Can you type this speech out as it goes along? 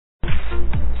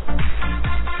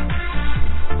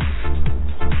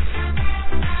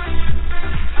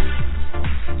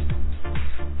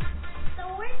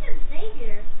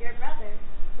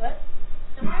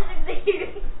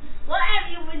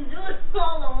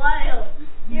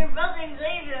and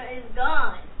Xavier is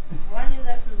gone. Why did you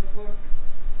left him before?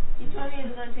 He told me he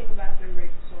was gonna take a bathroom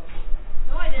break, so.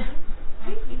 No, I didn't.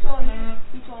 He told me.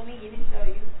 He didn't tell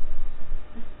you.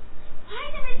 Why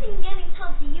is everything getting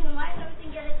told to you, and why is everything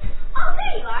getting? Oh,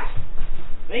 there you are.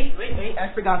 Wait!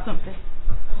 I forgot something.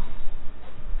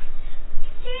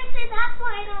 Seriously, that's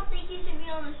why I don't think you should be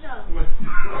on the show.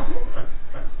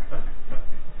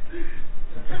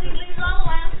 Because he leaves all the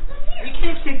while. You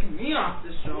can't kick me off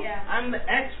the show. Yeah. I'm the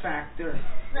X Factor.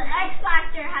 The X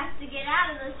Factor has to get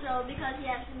out of the show because he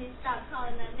has to stop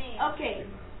calling that name. Okay.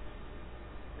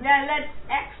 Yeah, let's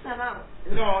X them out.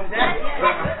 No, that's...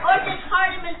 Or just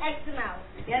hard him and X him out.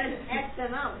 Yeah, let's X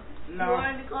them out. No. You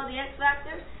want to be called the X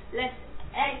Factor? Let's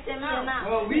X them out.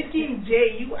 Well, we can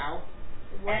J you out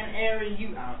and Aaron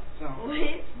you out. So.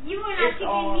 You are not It's kicking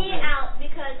all me good. out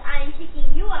because I'm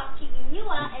kicking you out,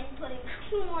 and putting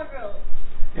 2 more girls.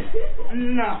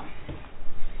 No.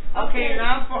 Okay,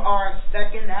 now for our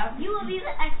second app. You will be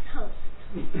the ex-host.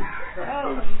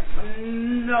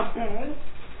 No.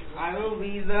 I will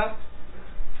be the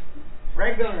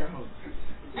regular host.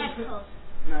 Ex-host.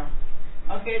 No.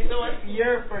 Okay, so what's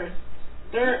your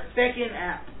second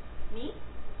app? Me?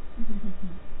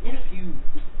 Yes, you.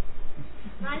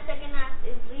 My second app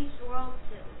is Leafs World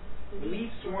 2.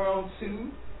 Leafs World 2?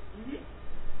 Mm-hmm.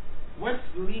 What's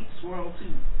Leafs World 2?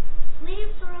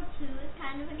 Leafs World 2 is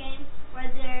kind of a game where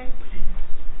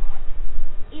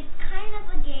it's kind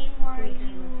of a game where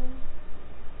you...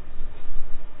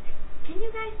 Are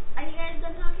you guys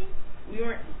done talking?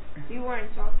 You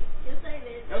weren't talking. Yes, I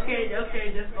did. Okay,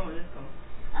 just go.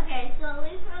 Okay, so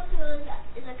Leafs World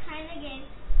 2 is a kind of game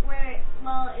where,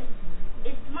 well,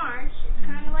 it's March. It's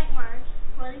kind of like March,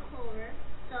 really colder.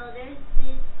 So there's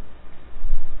this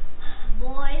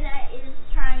boy that is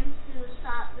trying to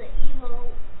stop the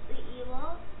evil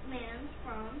man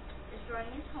from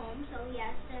destroying his home. So he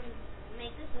has to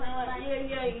make this quest.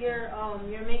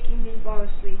 You're making me fall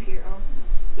asleep here.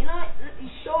 You know what?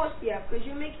 Show us the app, because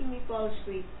you're making me fall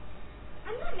asleep.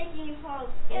 I'm not making you fall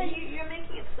asleep. Yeah, you're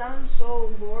making it sound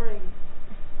so boring.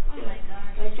 Oh my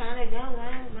gosh. Like trying to go,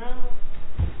 no.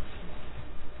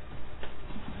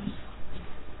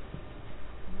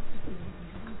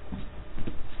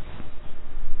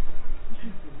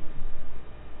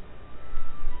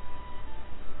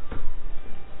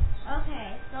 Okay,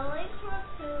 so Leafs World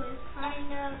 2 is kind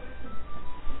of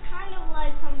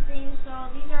like something. So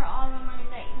these are all the money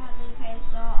that you have to pay.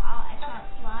 So I'll X out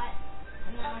slot,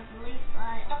 and then I'll delete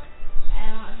slot,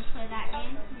 and I'll just play that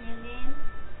game, new game.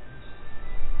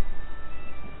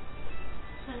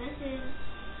 So this is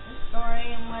the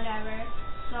story and whatever.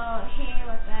 So here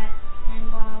with that,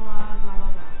 and blah blah blah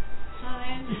blah blah. So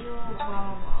there's you blah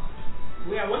blah blah.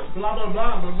 Yeah, what's blah blah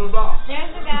blah blah blah blah?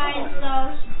 There's a guy,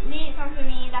 so Leaf comes to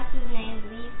me, that's his name,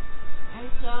 Leaf. And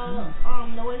so,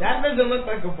 the wizard... That doesn't look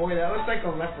like a boy, that looks like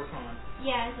a leprechaun.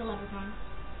 Yeah, it's a leprechaun.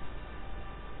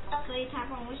 So you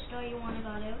tap on which store you want to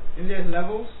go to. And there's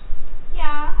levels?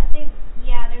 Yeah, I think,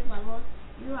 there's levels.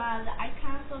 You have the ice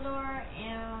castle door,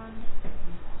 and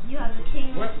you have the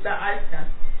king. What's the ice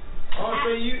castle? Oh,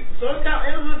 so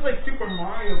it looks like Super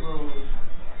Mario Bros.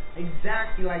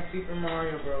 Exactly like Super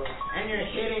Mario Bros. And you're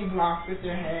hitting blocks with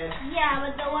your head. Yeah,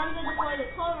 but the ones with the foil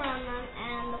clover on them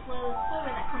and the foil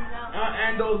clover that comes out.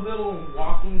 And those little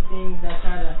walking things that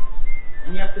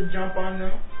and you have to jump on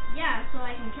them. Yeah, so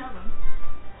I can kill them.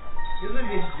 This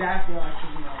looks exactly like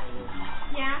Super Mario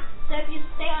Bros. Yeah, so if you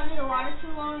stay under the water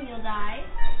too long, you'll die.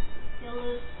 You'll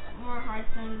lose more hearts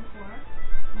than before.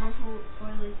 More foil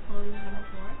clovers than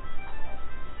before.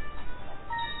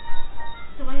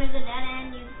 So when there's a dead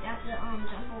end, you have to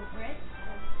jump over it.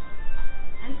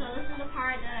 And so this is the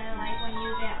part that I like, when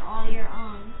you get all your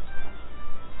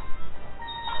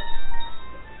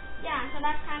yeah, so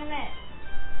that's kind of it.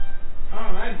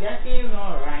 That game's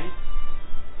alright.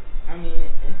 I mean,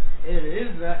 it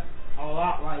is a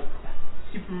lot like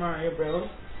Super Mario Bros.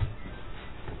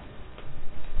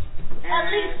 At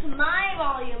least my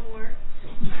volume works.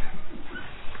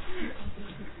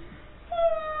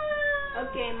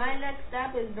 Okay, my next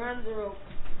step is burn the rope.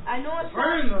 I know it sounds...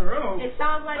 Burn the rope? It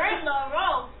sounds like... Burn the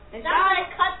rope? It That's sounds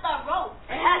like cut the rope.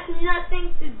 It has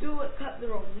nothing to do with cut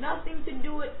the rope. Nothing to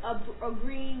do with a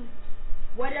green...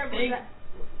 Whatever that...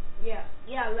 Yeah,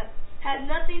 has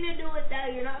nothing to do with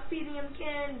that. You're not feeding him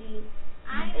candy.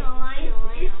 I know.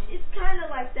 It's kind of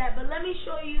like that, but let me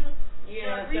show you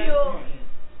the real...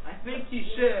 I think you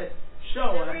should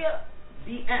show us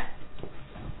the app.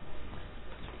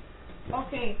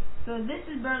 Okay, so this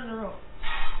is burn the rope.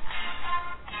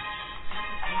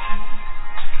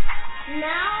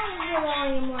 Now your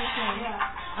volume working. Yeah.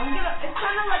 It's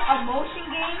kind of like a motion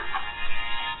game.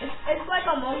 It's like a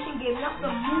a motion game. You have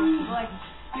to move like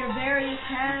your various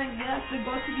hands. You have to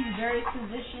go to these various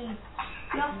positions.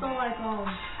 You have to like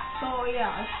So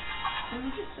yeah. Let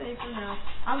me just say for now,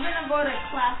 I'm gonna go to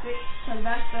classic because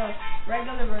that's the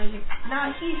regular version.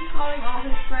 Now he's calling all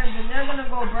his friends and they're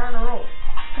gonna go burn a rope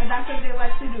because that's what they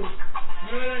like to do.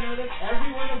 No,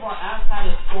 every one of our apps had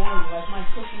a story. Like my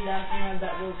cooking dancing had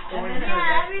that little story.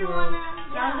 Yeah, everyone.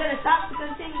 Now I'm gonna stop to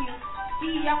continue.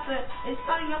 See, it's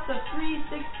telling you have to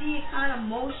 360 kind of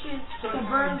motion to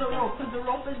burn the rope because the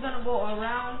rope is gonna go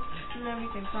around and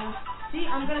everything. So see,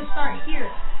 I'm gonna start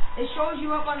here. It shows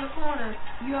you up on the corner.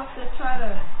 You have to try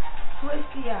to twist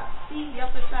the app. See, you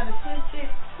have to try to twist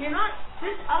it.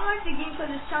 I like the game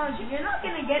because it's challenging. You're not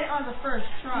gonna get it on the first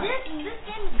try. This game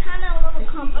is kind of a little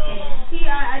complicated. See,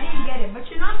 I didn't get it, but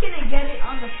you're not gonna get it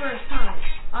on the first time.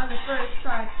 On the first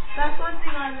try. That's one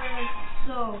thing I learned.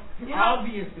 So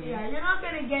obviously. Yeah, you're not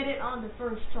gonna get it on the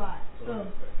first try. So.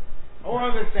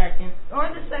 Or the second. Or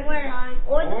the second time.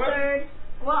 Or the third.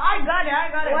 Well, I got it.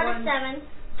 Or the seventh.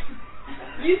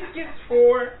 You skipped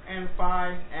 4 and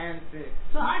 5 and 6.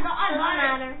 So I got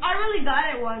it. I really got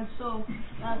it once, so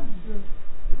that's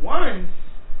Once?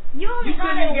 You only got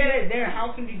couldn't it. get it there.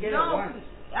 How can you get it once?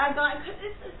 I got it because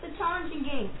it's a challenging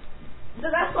game. So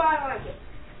that's why I like it.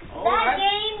 That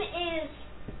game is.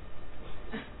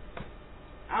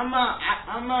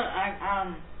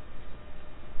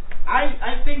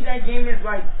 I think that game is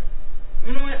like,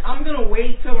 you know what? I'm gonna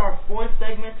wait till our 4th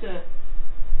segment to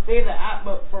say the app,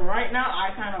 but for right now,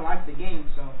 I kind of like the game,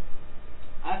 so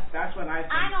that's what I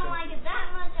think. I don't like it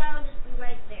that much. I would just be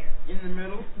right there in the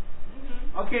middle.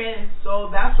 Okay, so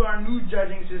that's our new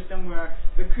judging system where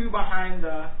the crew behind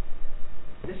the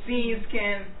scenes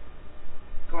can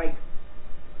like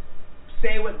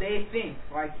say what they think,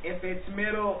 like if it's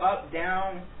middle, up,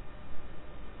 down.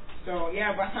 So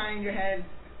yeah, behind your head,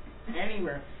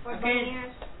 anywhere.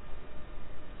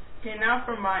 Okay, now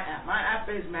for my app. My app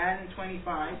is Madden 25.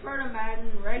 I've heard of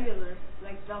Madden regular,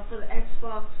 like stuff for the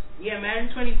Xbox. Yeah, Madden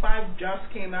 25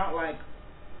 just came out like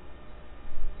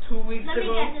 2 weeks ago.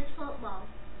 Let me guess, it's football.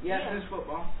 Yes, it's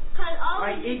football.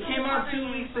 Like it came out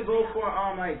 2 weeks ago for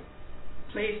like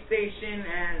PlayStation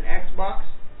and Xbox,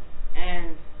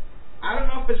 and I don't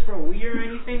know if it's for Wii or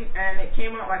anything. And it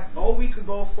came out like a week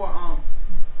ago for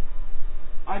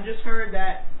I just heard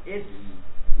that it's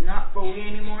not for Wii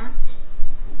anymore.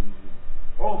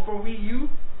 Oh, for Wii U?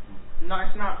 No,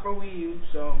 it's not for Wii U,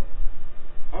 so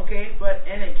okay,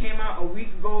 and it came out a week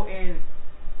ago in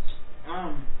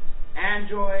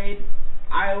Android,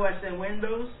 iOS, and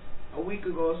Windows a week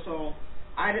ago, so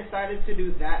I decided to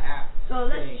do that app. So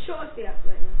let's show us the app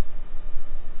right now.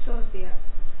 Show us the app.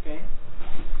 Okay.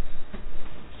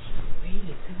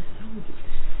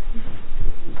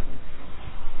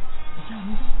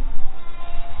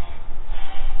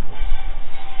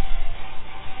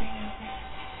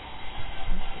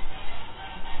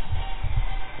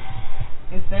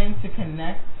 It's saying to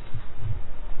connect.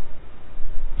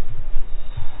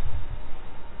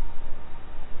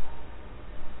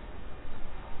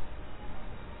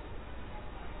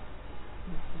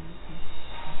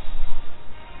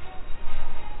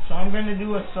 So I'm going to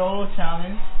do a solo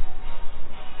challenge.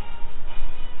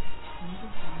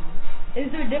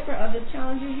 Is there different other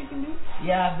challenges you can do?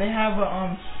 Yeah, they have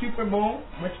a Super Bowl,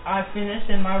 which I finished,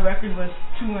 and my record was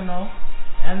 2-0.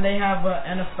 And they have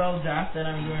an NFL draft that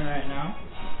I'm doing right now.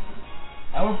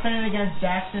 I was playing against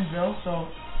Jacksonville, so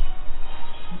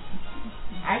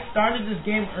I started this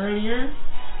game earlier.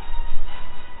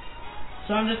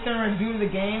 So I'm just gonna resume the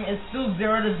game. It's still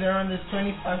 0-0, and there's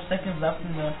 25 seconds left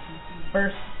in the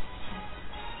first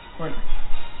quarter.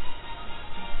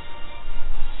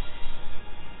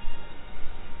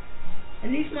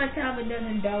 At least my tablet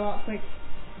doesn't dull out quick.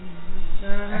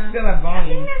 I still have I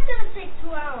volume. think that's gonna take 2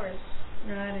 hours.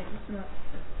 No, it's not.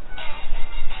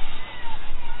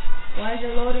 Why is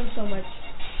it loading so much?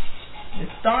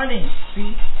 It's starting.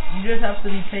 See, you just have to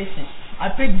be patient. I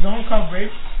picked zone coverage.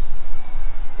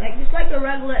 Like just like a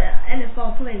regular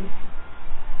NFL play.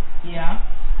 Yeah.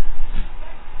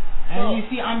 And you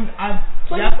see, I'm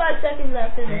 25 seconds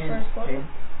left in the first quarter.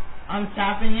 I'm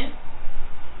tapping it.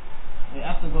 We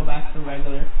have to go back to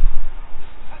regular.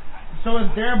 So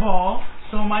it's their ball.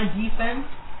 So my defense.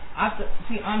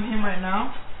 I'm him right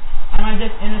now, and I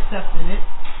just intercepted it,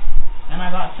 and I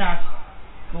got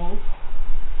tackled.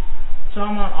 So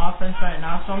I'm on offense right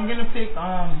now. So I'm gonna pick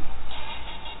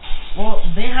well,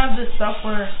 they have this stuff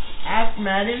where Ask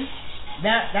Madden.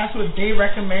 That's what they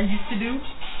recommend you to do.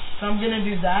 So I'm gonna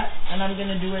do that, and I'm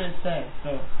gonna do what it says.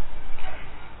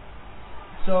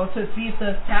 So to see, it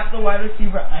says tap the wide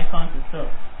receiver icon to throw.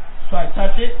 So I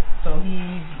touch it. So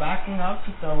he's backing up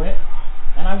to throw it.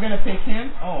 And I'm gonna pick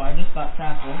him. Oh, I just got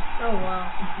tackled. Oh wow.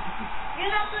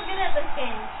 You're not so good at this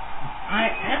game. I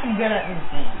am good at this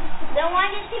game. Then why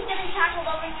do you keep getting tackled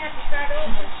over and you have to start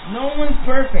over? No one's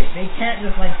perfect. They can't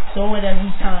just like throw it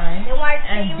every time. Then why are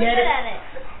and you get good it. at it?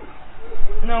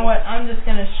 You know what? I'm just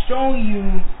gonna show you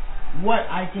what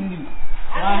I can do.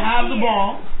 So I have the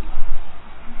ball.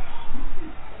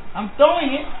 I'm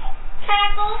throwing it.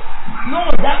 Tackle? No,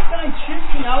 that's gonna trick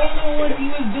me. I don't know what he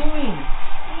was doing.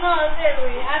 No,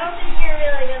 seriously. I don't think you're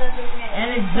really good at this game. And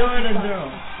it's 0-0.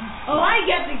 Oh, I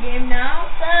get the game now.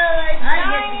 So, I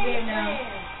get the game now.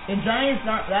 The Giants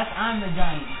aren't. I'm the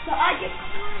Giants. So I get.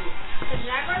 The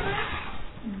Jaguars are?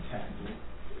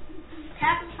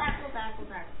 Tackle.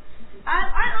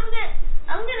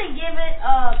 I'm gonna give it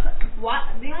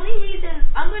the only reason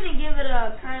I'm gonna give it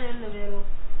a kind of in the middle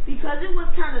because it was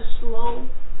kind of slow.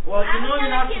 Well, you know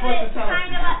you're not supposed to tell us.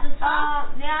 Kind of at the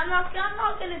top. Yeah, I'm not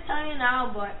gonna tell you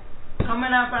now, but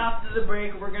Coming up after the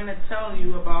break, we're gonna tell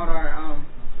you about our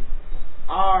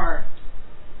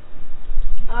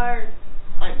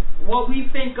like what we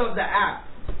think of the app.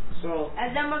 So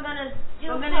and then we're gonna Do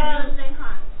do pros and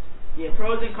cons. yeah,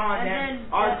 pros and cons. And And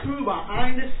then, our crew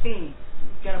behind the scenes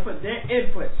gonna put their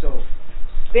input. So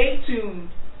stay tuned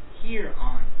here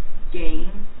on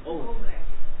Game Over.